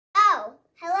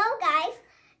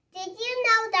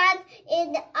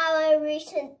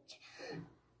recent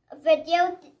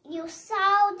video, you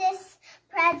saw this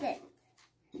present.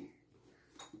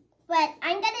 But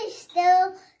I'm gonna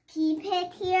still keep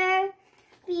it here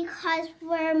because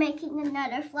we're making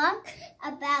another vlog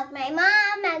about my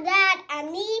mom and dad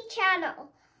and me channel.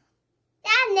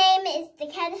 That name is The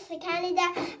Caddice Canada,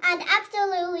 and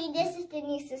absolutely this is the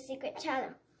Nisa's Secret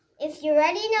channel. If you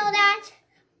already know that,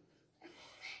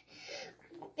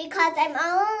 because I'm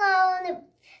all alone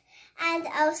and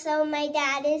also my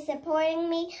dad is supporting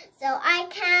me, so I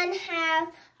can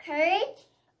have courage.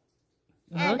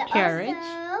 And courage.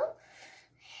 Also,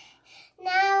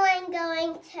 now I'm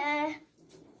going to,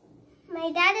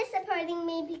 my dad is supporting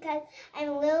me because I'm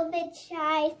a little bit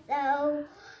shy, so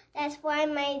that's why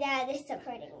my dad is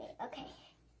supporting me. Okay.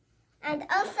 And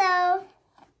also,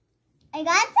 I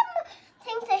got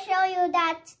something to show you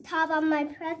that's top of my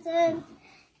present.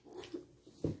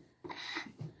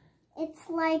 It's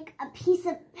like a piece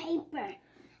of paper.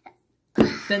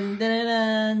 Dun, dun, dun,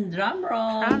 dun. Drum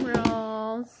roll. Drum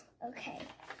rolls. Okay.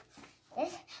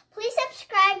 Please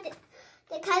subscribe to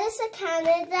The Caddice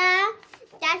Canada.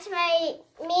 That's me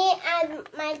and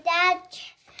my dad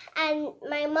and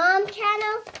my mom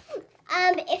channel.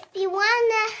 If you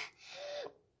wanna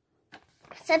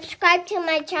subscribe to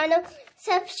my channel,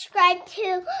 subscribe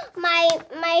to my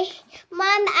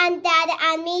mom and dad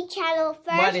and me channel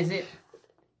first. What is it?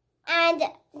 And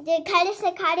The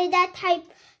Caddice Canada, type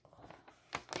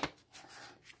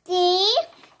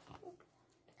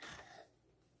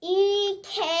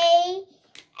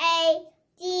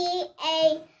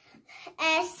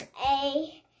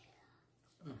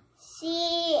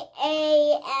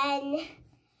DEKADASACANADA.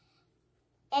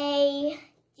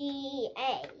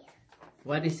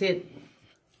 What is it?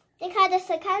 The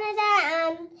Caddice Canada,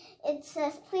 and it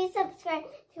says please subscribe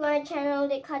to our channel,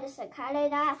 The Caddice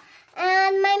Canada.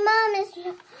 And my mom is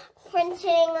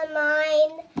printing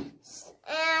mine.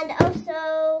 And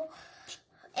also,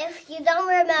 if you don't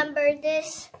remember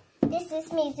this is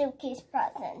Mizuki's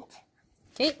present.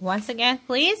 Okay, once again,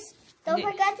 please. Don't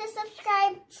forget to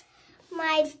subscribe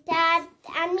my dad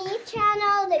and me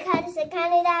channel, The Caddice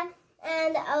Canada,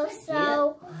 and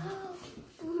also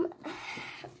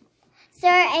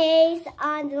Sir A's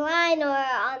on the line or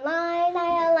online.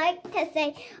 I like to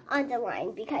say on the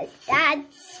line because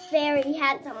Dad's very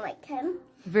handsome like him.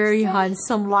 Very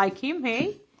handsome like him,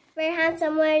 hey? Very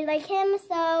handsome like him.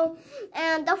 So,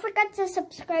 and don't forget to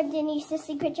subscribe to Nisa's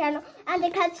Secret channel and The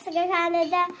Caddice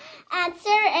Canada and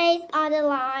Sir A's on the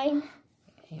line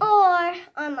or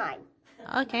online.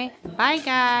 Okay, bye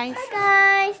guys. Bye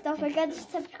guys. Don't forget to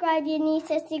subscribe to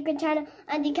Nisa's Secret channel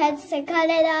and The Caddice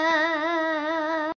Canada.